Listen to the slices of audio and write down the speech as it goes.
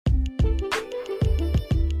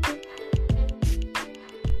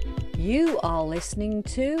You are listening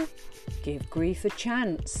to Give Grief a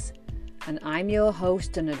Chance, and I'm your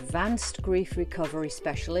host and advanced grief recovery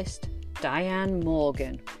specialist, Diane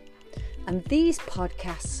Morgan. And these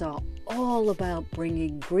podcasts are all about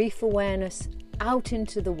bringing grief awareness out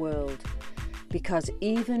into the world, because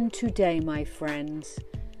even today, my friends,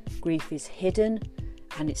 grief is hidden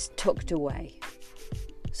and it's tucked away.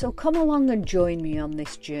 So come along and join me on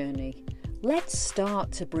this journey. Let's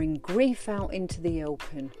start to bring grief out into the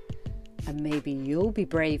open, and maybe you'll be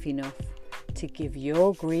brave enough to give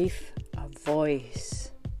your grief a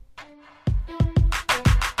voice.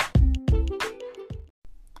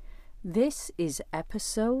 This is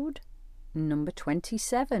episode number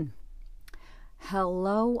 27.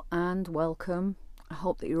 Hello and welcome. I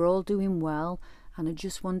hope that you're all doing well, and I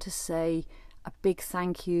just want to say a big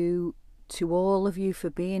thank you to all of you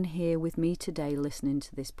for being here with me today listening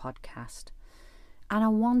to this podcast. And I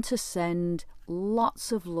want to send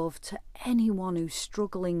lots of love to anyone who's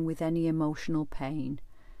struggling with any emotional pain.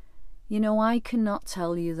 You know, I cannot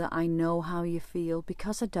tell you that I know how you feel,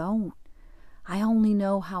 because I don't. I only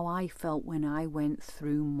know how I felt when I went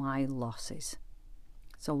through my losses.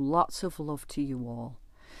 So lots of love to you all.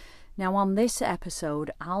 Now on this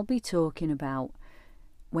episode, I'll be talking about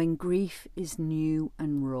when grief is new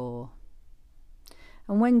and raw.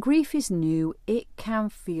 And when grief is new, it can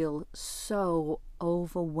feel so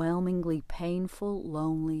overwhelmingly painful,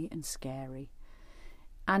 lonely and scary.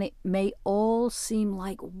 And it may all seem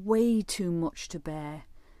like way too much to bear.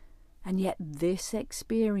 And yet this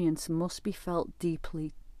experience must be felt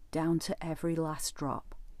deeply down to every last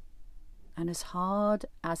drop. And as hard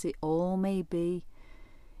as it all may be,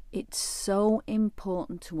 it's so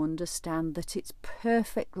important to understand that it's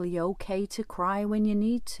perfectly okay to cry when you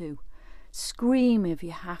need to, scream if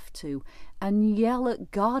you have to, and yell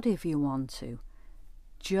at God if you want to.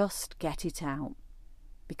 Just get it out.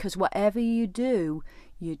 Because whatever you do,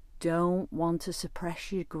 you don't want to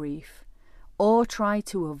suppress your grief, or try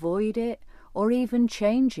to avoid it, or even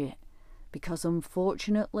change it. Because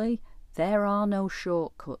unfortunately, there are no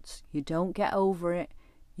shortcuts. You don't get over it,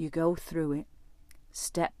 you go through it.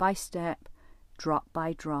 Step by step, drop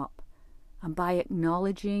by drop. And by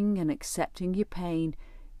acknowledging and accepting your pain,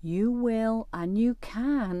 you will and you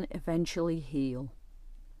can eventually heal.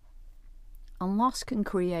 And loss can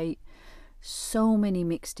create so many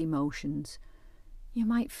mixed emotions. You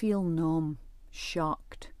might feel numb,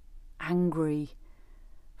 shocked, angry,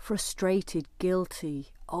 frustrated, guilty,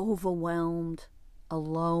 overwhelmed,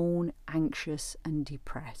 alone, anxious and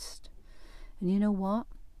depressed. And you know what?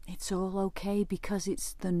 It's all okay, because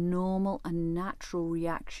it's the normal and natural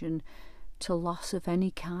reaction to loss of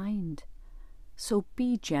any kind. So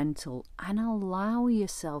be gentle and allow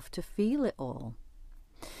yourself to feel it all.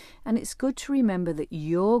 And it's good to remember that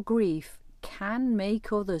your grief can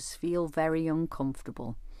make others feel very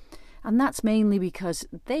uncomfortable. And that's mainly because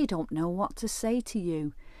they don't know what to say to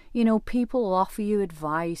you. You know, people offer you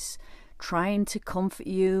advice, trying to comfort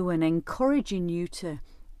you and encouraging you to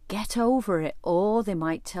get over it, or they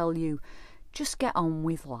might tell you, just get on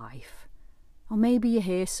with life. Or maybe you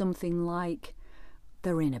hear something like,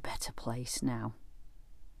 they're in a better place now.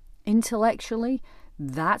 Intellectually,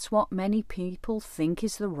 that's what many people think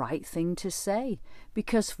is the right thing to say,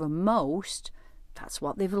 because for most, that's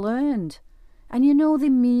what they've learned. And you know they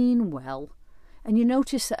mean well. And you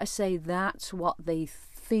notice that I say that's what they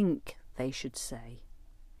think they should say.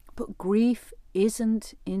 But grief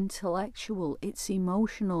isn't intellectual, it's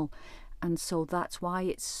emotional. And so that's why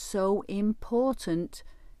it's so important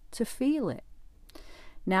to feel it.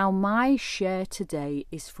 Now, my share today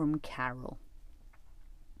is from Carol.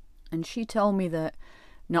 And she told me that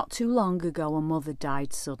not too long ago a mother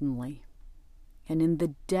died suddenly. And in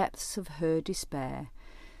the depths of her despair,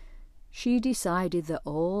 she decided that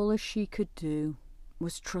all she could do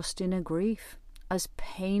was trust in her grief. As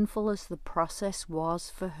painful as the process was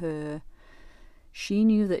for her, she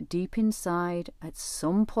knew that deep inside, at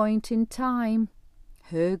some point in time,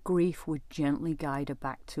 her grief would gently guide her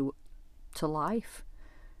back to life.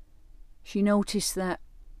 She noticed that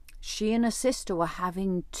she and her sister were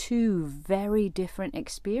having two very different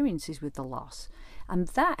experiences with the loss, and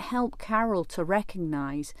that helped Carol to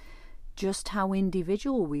recognise just how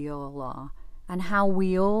individual we all are, and how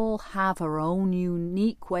we all have our own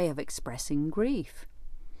unique way of expressing grief.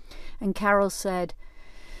 And Carol said,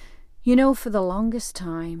 you know, for the longest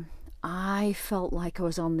time, I felt like I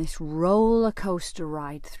was on this roller coaster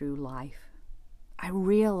ride through life. I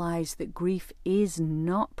realised that grief is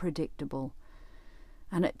not predictable.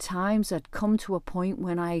 And at times I'd come to a point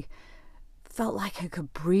when I felt like I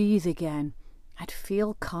could breathe again. I'd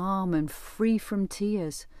feel calm and free from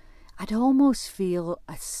tears. I'd almost feel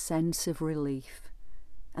a sense of relief.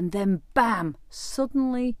 And then bam,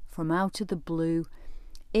 suddenly from out of the blue,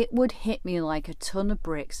 it would hit me like a ton of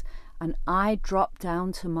bricks, and I'd drop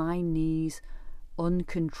down to my knees,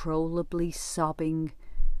 uncontrollably sobbing,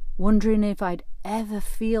 wondering if I'd ever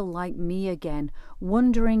feel like me again,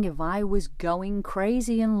 wondering if I was going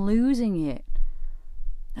crazy and losing it.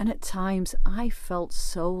 And at times I felt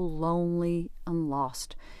so lonely and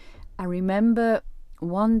lost. I remember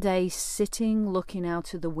one day sitting looking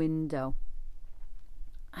out of the window,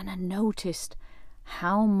 and I noticed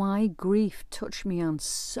how my grief touched me on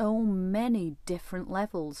so many different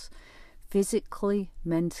levels, physically,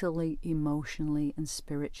 mentally, emotionally, and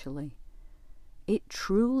spiritually. It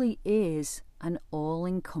truly is an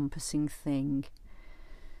all-encompassing thing.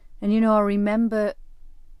 And I remember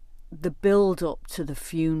the build-up to the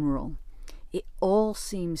funeral. It all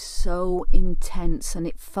seemed so intense, and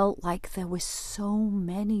it felt like there were so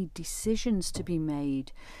many decisions to be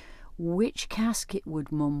made. Which casket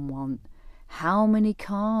would Mum want? How many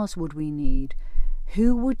cars would we need?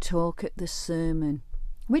 Who would talk at the sermon?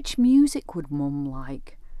 Which music would Mum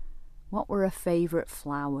like? What were her favourite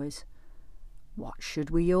flowers? What should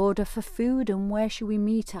we order for food, and where should we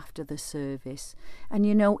meet after the service? And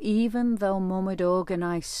even though Mum had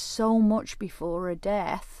organised so much before her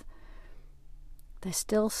death, there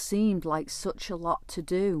still seemed like such a lot to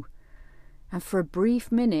do. And for a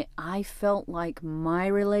brief minute, I felt like my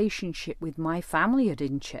relationship with my family had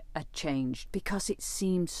changed, because it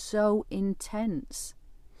seemed so intense.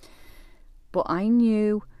 But I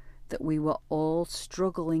knew that we were all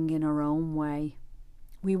struggling in our own way.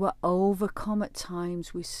 We were overcome at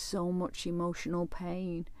times with so much emotional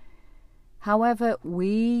pain. However,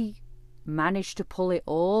 we managed to pull it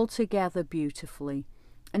all together beautifully.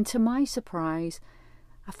 And to my surprise,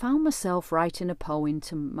 I found myself writing a poem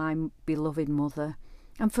to my beloved mother,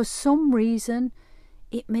 and for some reason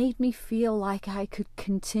it made me feel like I could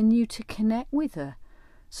continue to connect with her.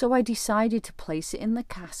 So I decided to place it in the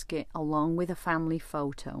casket along with a family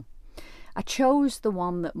photo. I chose the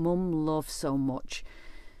one that Mum loved so much.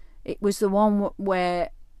 It was the one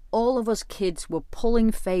where all of us kids were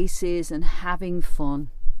pulling faces and having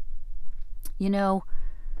fun.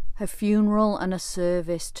 Her funeral and her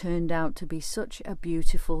service turned out to be such a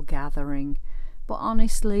beautiful gathering. But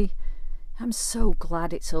honestly, I'm so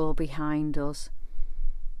glad it's all behind us.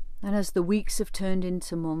 And as the weeks have turned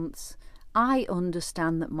into months, I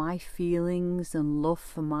understand that my feelings and love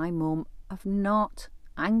for my mum have not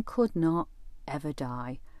and could not ever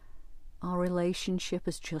die. Our relationship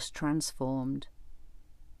has just transformed.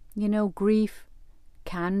 Grief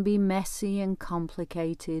can be messy and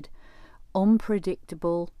complicated,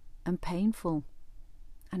 unpredictable and painful.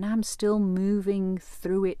 And I'm still moving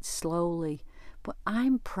through it slowly, but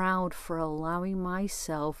I'm proud for allowing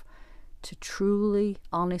myself to truly,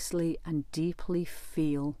 honestly and deeply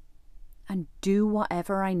feel and do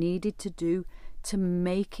whatever I needed to do to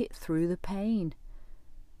make it through the pain.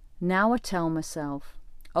 Now I tell myself,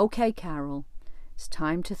 okay, Carol, it's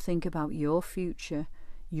time to think about your future,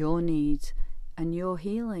 your needs and your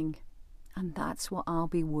healing. And that's what I'll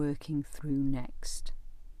be working through next.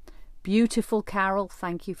 Beautiful, Carol,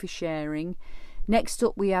 thank you for sharing. Next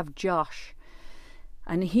up we have Josh,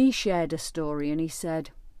 and he shared a story, and he said,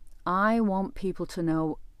 I want people to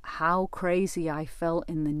know how crazy I felt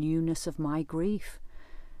in the newness of my grief.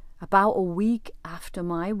 About a week after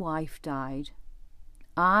my wife died,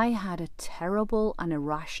 I had a terrible and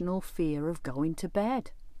irrational fear of going to bed.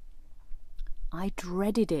 I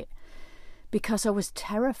dreaded it because I was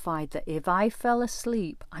terrified that if I fell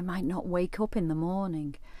asleep, I might not wake up in the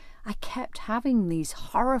morning. I kept having these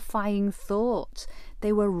horrifying thoughts.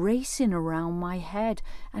 They were racing around my head,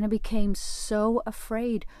 and I became so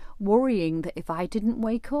afraid, worrying that if I didn't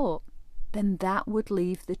wake up, then that would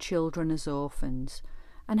leave the children as orphans,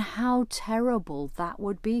 and how terrible that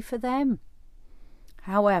would be for them.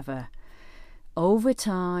 However, over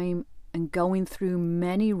time and going through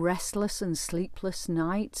many restless and sleepless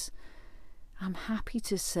nights, I'm happy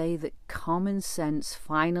to say that common sense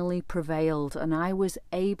finally prevailed, and I was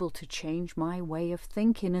able to change my way of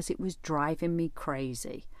thinking as it was driving me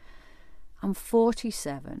crazy. I'm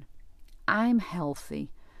 47. I'm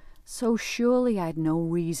healthy, so surely I'd no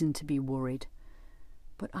reason to be worried.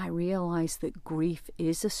 But I realised that grief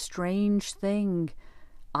is a strange thing.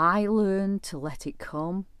 I learned to let it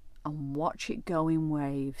come and watch it go in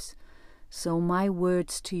waves. So my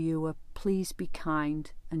words to you are, please be kind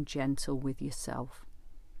and gentle with yourself.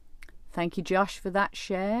 Thank you, Josh, for that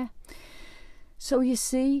share. So you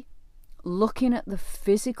see, Looking at the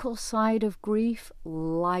physical side of grief,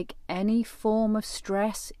 like any form of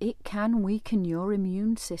stress, it can weaken your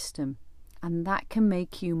immune system, and that can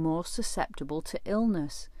make you more susceptible to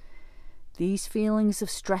illness. These feelings of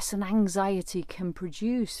stress and anxiety can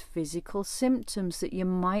produce physical symptoms that you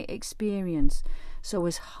might experience. So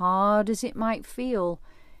as hard as it might feel,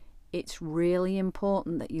 it's really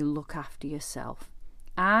important that you look after yourself.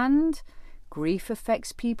 And grief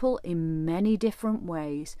affects people in many different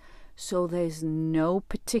ways, so there's no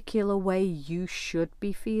particular way you should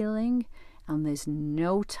be feeling, and there's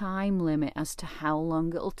no time limit as to how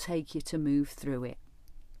long it'll take you to move through it.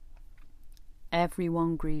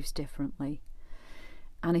 Everyone grieves differently.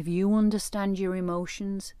 And if you understand your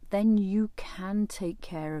emotions, then you can take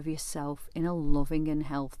care of yourself in a loving and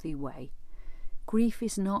healthy way. Grief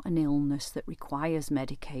is not an illness that requires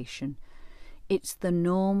medication. It's the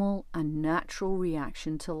normal and natural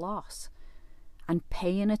reaction to loss. And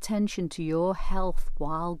paying attention to your health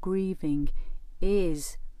while grieving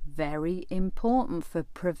is very important for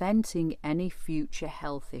preventing any future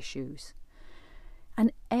health issues.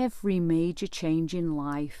 And every major change in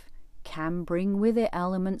life can bring with it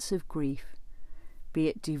elements of grief, be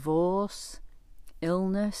it divorce,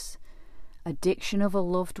 illness, addiction of a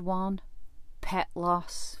loved one, pet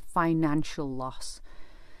loss, financial loss,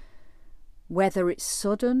 whether it's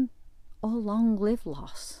sudden or long-lived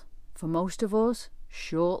loss. For most of us,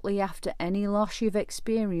 shortly after any loss you've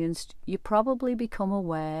experienced, you probably become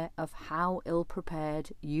aware of how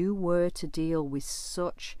ill-prepared you were to deal with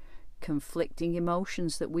such conflicting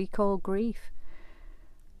emotions that we call grief.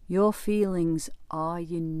 Your feelings are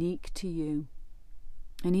unique to you.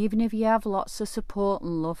 And even if you have lots of support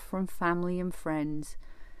and love from family and friends,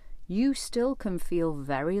 you still can feel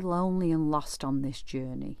very lonely and lost on this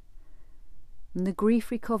journey. And the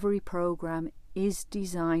Grief Recovery Program is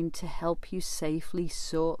designed to help you safely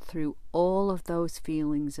sort through all of those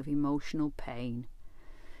feelings of emotional pain.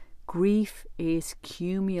 Grief is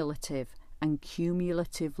cumulative and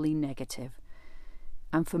cumulatively negative.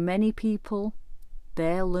 And for many people,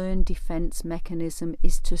 their learned defense mechanism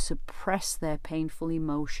is to suppress their painful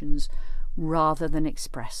emotions rather than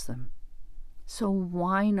express them. So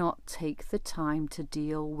why not take the time to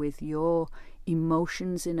deal with your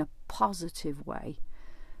emotions in a positive way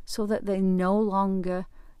so that they no longer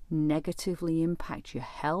negatively impact your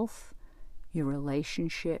health, your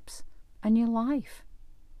relationships, and your life?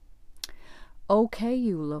 Okay,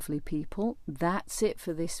 you lovely people, that's it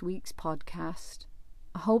for this week's podcast.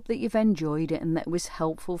 I hope that you've enjoyed it and that it was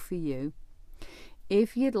helpful for you.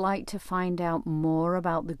 If you'd like to find out more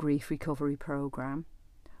about the Grief Recovery Program,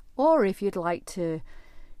 or if you'd like to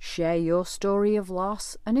share your story of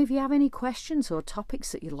loss, and if you have any questions or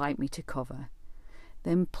topics that you'd like me to cover,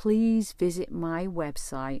 then please visit my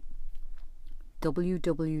website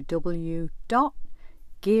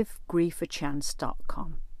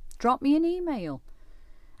www.givegriefachance.com. Drop me an email.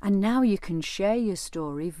 And now you can share your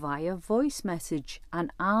story via voice message,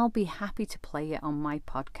 and I'll be happy to play it on my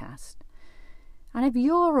podcast. And if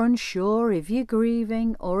you're unsure if you're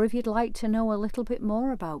grieving, or if you'd like to know a little bit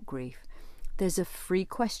more about grief, there's a free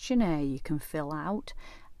questionnaire you can fill out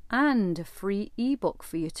and a free ebook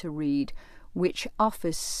for you to read, which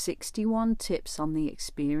offers 61 tips on the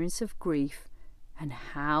experience of grief and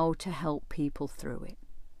how to help people through it.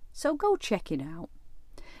 So go check it out.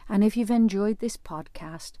 And if you've enjoyed this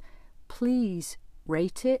podcast, please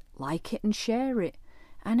rate it, like it, and share it.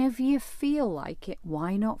 And if you feel like it,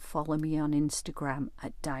 why not follow me on Instagram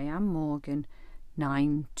at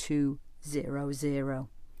DianeMorgan9200.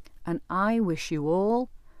 And I wish you all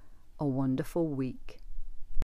a wonderful week.